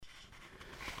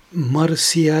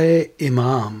مرثیہ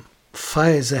امام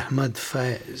فیض احمد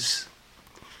فیض۔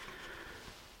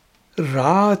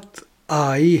 رات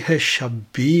آئی ہے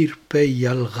شبیر پہ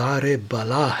یلغار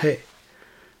بلا ہے،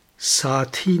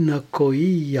 ساتھی نہ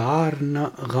کوئی یار نہ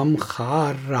غم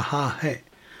خار رہا ہے۔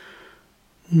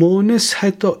 مونس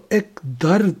ہے تو ایک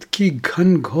درد کی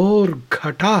گھن گھور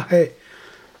گھٹا ہے،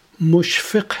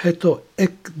 مشفق ہے تو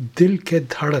ایک دل کے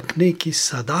دھڑکنے کی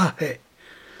صدا ہے۔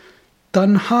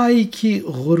 تنہائی کی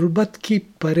غربت کی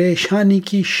پریشانی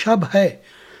کی شب ہے،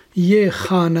 یہ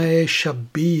خانہ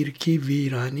شبیر کی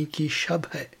ویرانی کی شب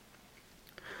ہے۔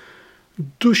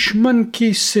 دشمن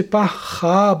کی سپہ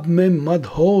خواب میں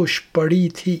مدہوش پڑی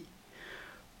تھی،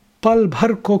 پل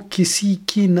بھر کو کسی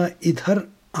کی نہ ادھر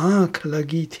آنکھ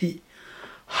لگی تھی۔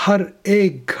 ہر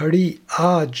ایک گھڑی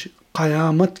آج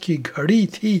قیامت کی گھڑی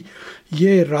تھی،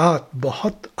 یہ رات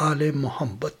بہت آل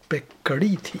محبت پہ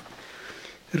کڑی تھی۔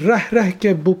 رہ رہ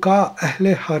کے بکا اہل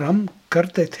حرم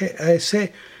کرتے تھے ایسے،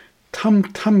 تھم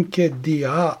تھم کے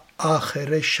دیا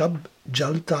آخر شب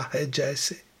جلتا ہے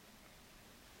جیسے۔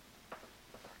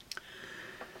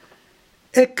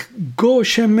 ایک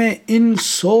گوشے میں ان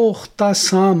سوختہ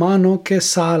سامانوں کے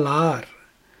سالار،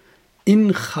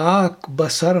 ان خاک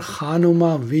بسر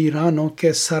خانماں ویرانوں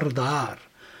کے سردار،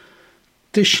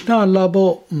 تشنہ لب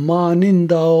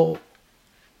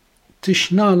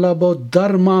و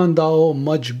درمانداؤ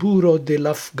مجبور و دل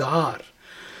افگار،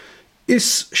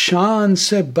 اس شان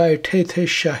سے بیٹھے تھے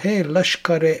شہ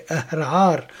لشکر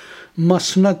احرار۔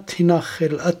 مسند تھی نہ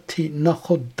خلعت تھی نہ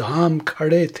خدام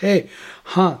کھڑے تھے،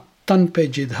 ہاں تن پہ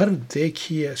جدھر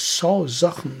دیکھیے 100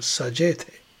 زخم سجے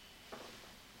تھے۔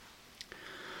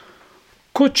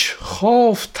 کچھ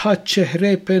خوف تھا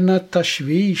چہرے پہ نہ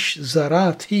تشویش ذرا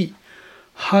تھی،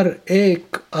 ہر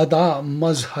ایک ادا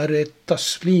مظہر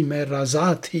تسلیم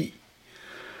رضا تھی۔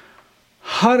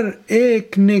 ہر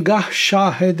ایک نگاہ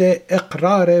شاہد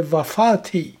اقرار وفا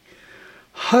تھی،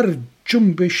 ہر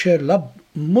جنبش لب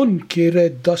منکر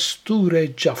دستور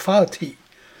جفا تھی۔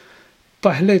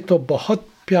 پہلے تو بہت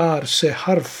پیار سے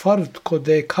ہر فرد کو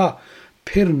دیکھا،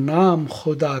 پھر نام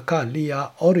خدا کا لیا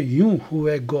اور یوں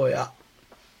ہوئے گویا۔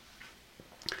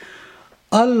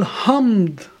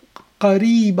 الحمد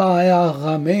قریب آیا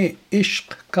غم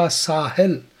عشق کا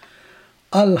ساحل،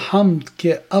 الحمد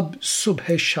کہ اب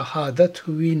صبح شہادت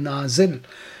ہوئی نازل۔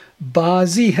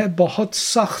 بازی ہے بہت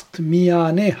سخت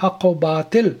میان حق و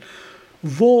باطل،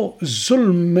 وہ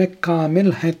ظلم میں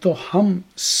کامل ہیں تو ہم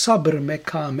صبر میں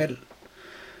کامل۔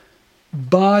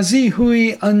 بازی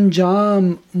ہوئی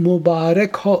انجام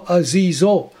مبارک ہو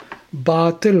عزیزو،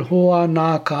 باطل ہوا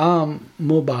ناکام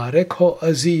مبارک ہو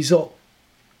عزیزو۔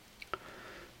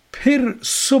 پھر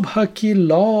صبح کی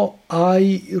لو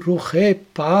آئی رخ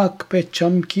پاک پہ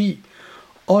چمکی،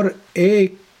 اور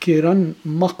ایک کرن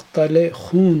مقتل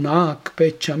خوناک پہ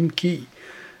چمکی۔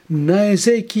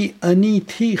 نیزے کی انی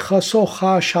تھی خس و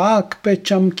خاشاک پہ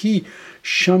چمکی،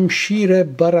 شمشیر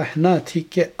برہنہ تھی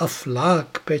کہ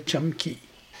افلاک پہ چمکی۔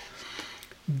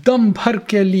 دم بھر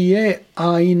کے لیے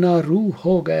آئینہ رو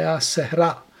ہو گیا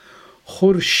صحرا،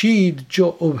 خورشید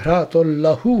جو ابھرا تو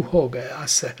لہو ہو گیا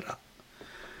صحرا۔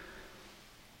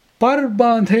 پر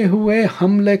باندھے ہوئے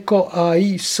حملے کو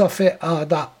آئی صف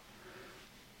آدھا،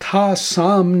 تھا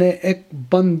سامنے ایک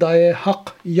بندہ حق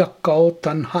یکا و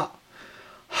تنہا۔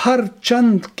 ہر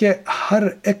چند کے ہر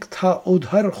ایک تھا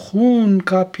ادھر خون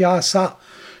کا پیاسا،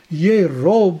 یہ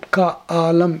رعب کا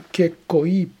عالم کہ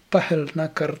کوئی پہل نہ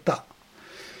کرتا۔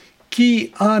 کی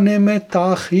آنے میں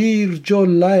تاخیر جو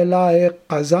لیلہ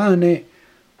قضا نے،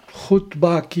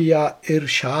 خطبہ کیا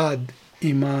ارشاد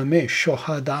امام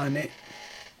شہداء نے۔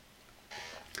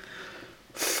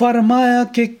 فرمایا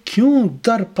کہ کیوں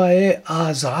در پے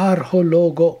آزار ہو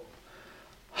لوگو،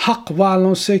 حق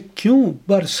والوں سے کیوں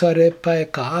برسر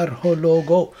پیکار ہو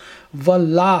لوگو۔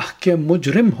 واللہ کہ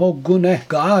مجرم ہو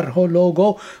گنہگار ہو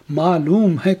لوگو،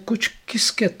 معلوم ہے کچھ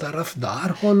کس کے طرفدار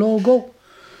ہو لوگو۔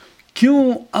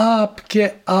 کیوں آپ کے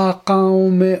آقاؤں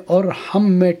میں اور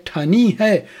ہم میں ٹھنی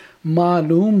ہے،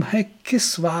 معلوم ہے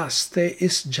کس واسطے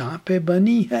اس جاں پہ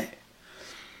بنی ہے۔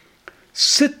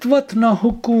 ستوت نہ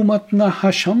حکومت نہ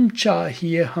حشم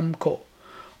چاہیے ہم کو،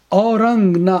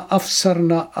 اورنگ نہ افسر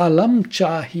نہ علم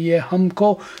چاہیے ہم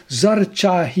کو۔ زر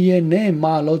چاہیے نہ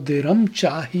مال و درم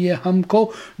چاہیے ہم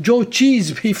کو، جو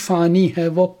چیز بھی فانی ہے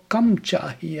وہ کم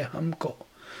چاہیے ہم کو۔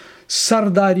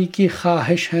 سرداری کی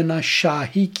خواہش ہے نہ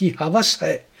شاہی کی ہوس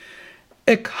ہے،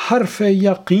 ایک حرف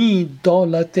یقین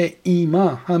دولت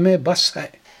ایمان ہمیں بس ہے۔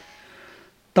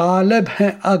 طالب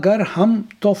ہیں اگر ہم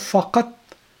تو فقط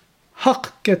حق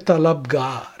کے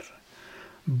طلبگار،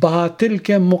 باطل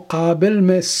کے مقابل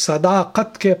میں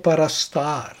صداقت کے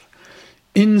پرستار۔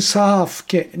 انصاف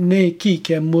کے نیکی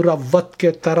کے مروت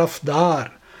کے طرفدار،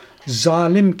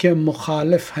 ظالم کے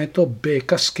مخالف ہیں تو بے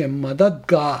کس کے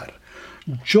مددگار،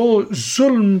 جو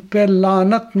ظلم پہ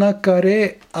لعنت نہ کرے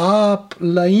آپ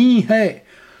لئی ہے،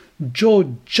 جو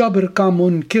جبر کا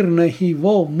منکر نہیں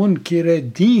وہ منکر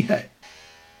دی ہے،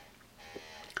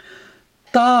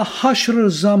 تا حشر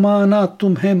زمانہ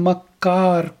تمہیں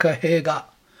مکار کہے گا،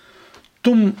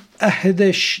 تم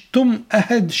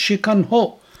عہد شکن ہو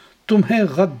تمہیں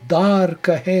غدار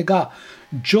کہے گا،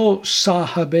 جو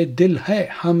صاحب دل ہے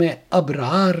ہمیں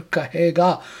ابرار کہے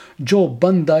گا، جو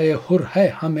بندہ حر ہے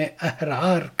ہمیں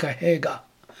احرار کہے گا،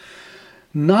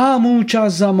 نام اونچا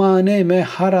زمانے میں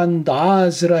ہر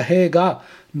انداز رہے گا،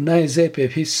 نیزے پہ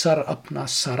بھی سر اپنا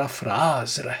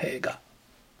سرفراز رہے گا،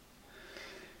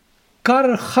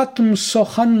 کر ختم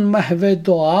سخن محو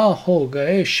دعا ہو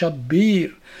گئے شبیر،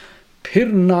 پھر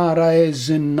نعرہ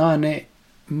زنا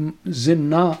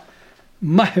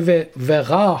محو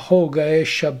وغا ہو گئے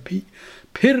شبیر،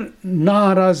 پھر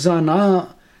نعرہ زنا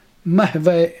محو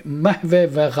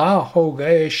وغا ہو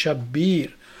گئے شبیر،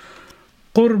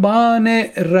 قربان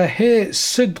رہے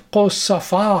صدق و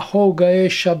صفا ہو گئے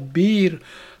شبیر،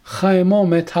 خیموں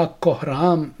میں تھا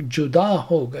کہرام جدا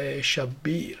ہو گئے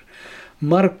شبیر،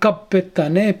 مرکب پہ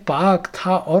تنے پاک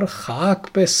تھا اور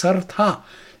خاک پہ سر تھا،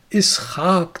 اس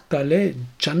خاک تلے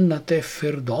جنت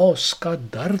فردوس کا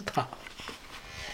در تھا۔